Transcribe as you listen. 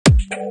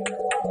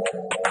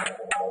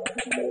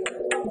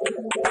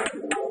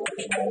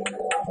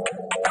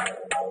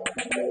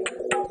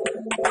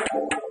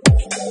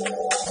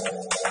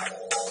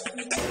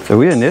So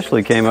we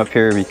initially came up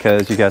here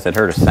because you guys had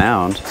heard a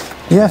sound.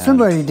 Yeah,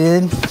 somebody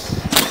did.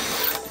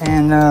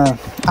 And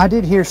I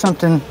did hear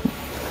something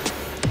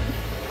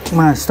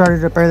when I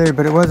started up earlier,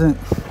 but it wasn't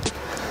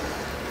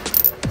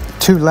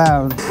too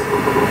loud.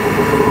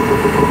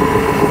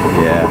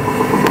 Yeah.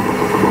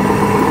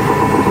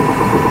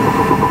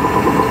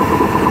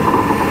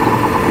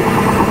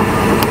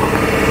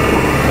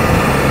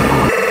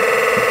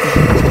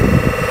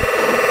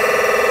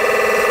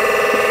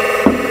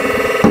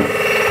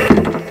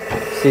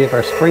 See if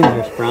our springs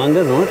are sprung.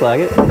 Doesn't look like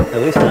it.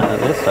 At least not on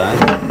this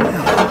side.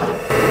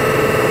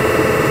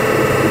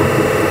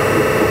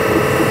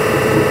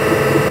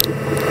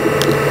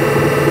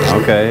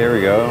 Okay, here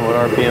we go. What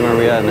RPM are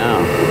we at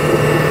now?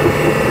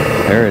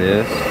 There it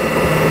is.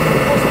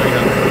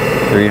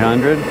 300.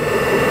 300?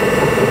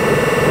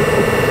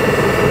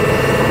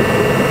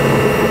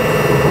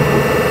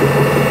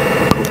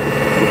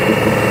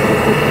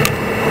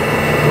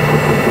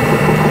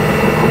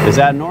 Is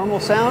that normal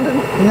sounding?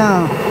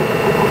 No.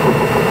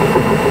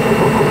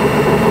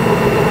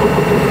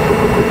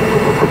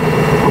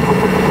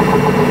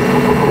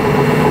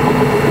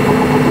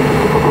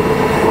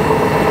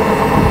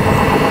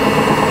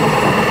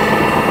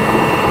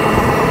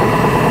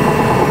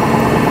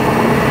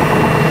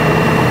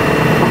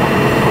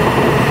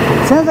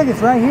 Sounds like it's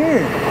right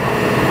here.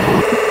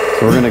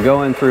 So we're going to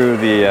go in through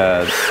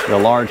the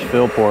large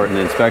fill port and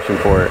the inspection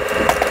port,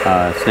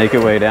 snake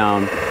it way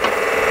down,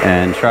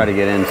 and try to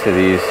get into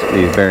these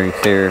bearings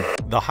here.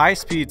 The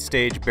high-speed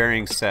stage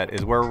bearing set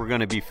is where we're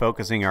going to be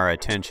focusing our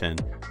attention.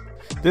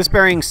 This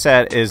bearing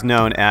set is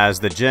known as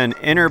the Gen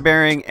inner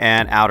bearing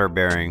and outer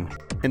bearing.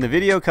 In the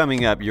video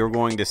coming up, you're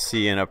going to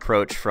see an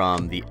approach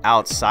from the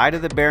outside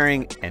of the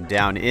bearing and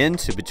down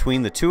into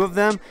between the two of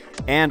them,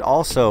 and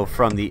also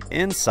from the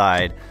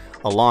inside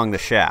along the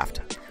shaft.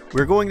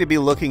 We're going to be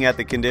looking at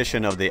the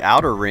condition of the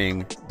outer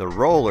ring, the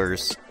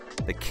rollers,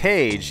 the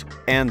cage,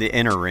 and the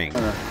inner ring.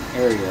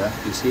 Area,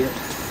 you see it?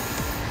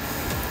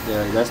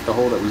 Yeah, that's the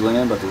hole that we went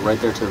in, but right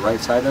there to the right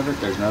side of it,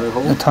 there's another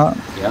hole. The top?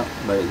 Yeah,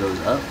 but it goes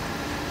up.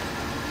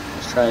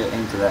 Let's try to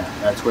aim for that.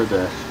 That's where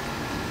those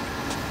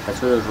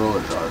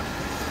rollers are.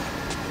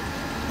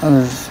 Oh,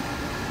 there's...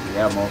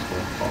 Yeah,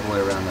 multiple, all the way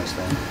around this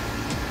thing.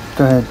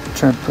 Go ahead,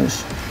 try to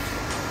push.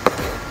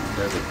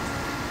 Does it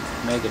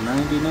make it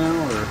 90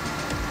 now, or?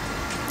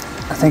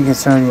 I think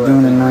it's already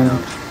doing it 90.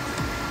 Around.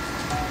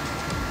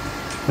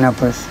 Now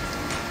push.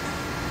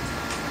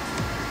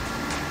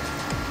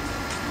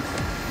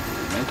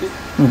 Make it?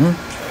 Mm-hmm.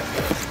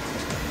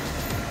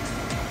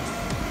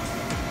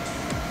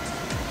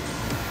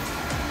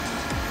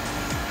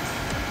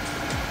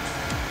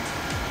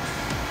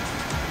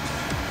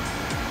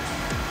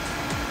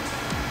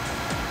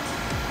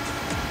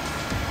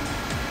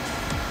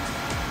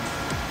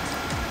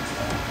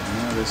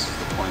 Now this is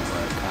the point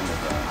where it kind of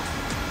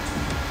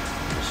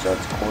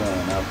starts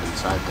coiling up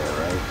inside there,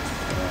 right?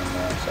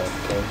 And inside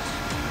the case.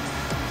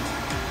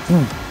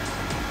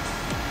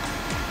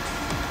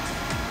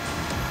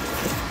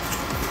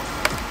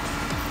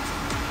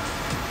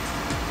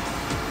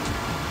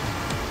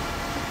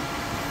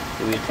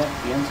 Did we attempt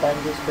the inside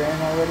of this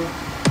bearing already?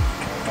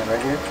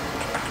 Right here?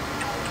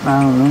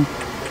 I don't know.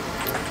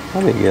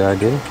 That'd be a good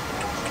idea.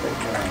 Straight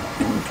bearing.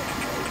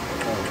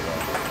 There we go.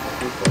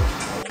 Too close.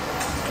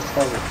 Let's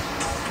try this.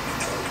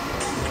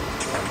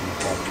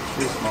 It's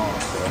too small,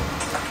 so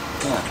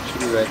yeah, it should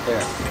be right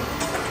there.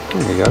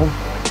 There you go.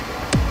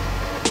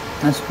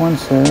 That's one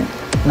set.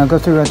 Now go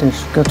through right there.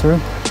 Go through.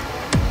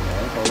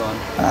 Okay, hold on.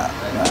 I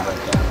know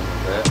right down a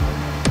little bit.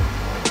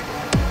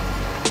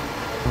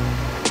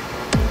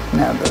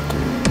 Now go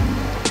through.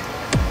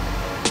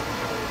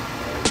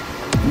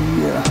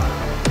 Yeah.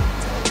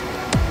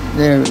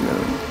 There we go.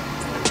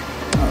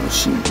 Oh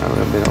shoot. A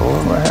little bit of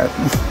oil. What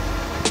happened?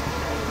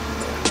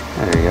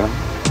 There you go.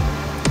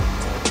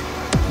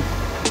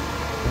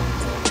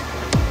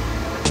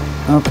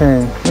 Okay,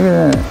 look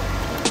at that.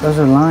 Those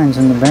are lines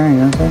in the bearing,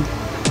 aren't they?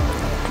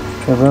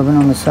 They're rubbing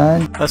on the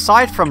side.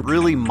 Aside from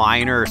really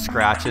minor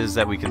scratches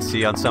that we can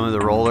see on some of the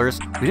rollers,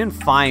 we didn't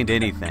find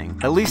anything.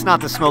 At least not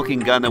the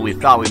smoking gun that we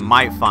thought we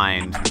might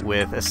find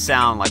with a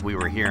sound like we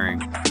were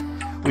hearing.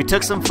 We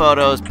took some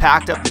photos,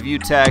 packed up the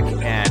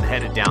ViewTech, and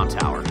headed down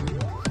tower.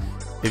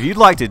 If you'd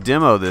like to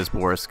demo this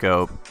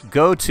borescope,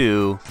 go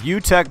to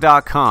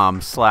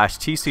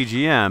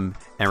viewtech.com/tcgm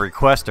and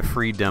request a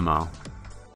free demo.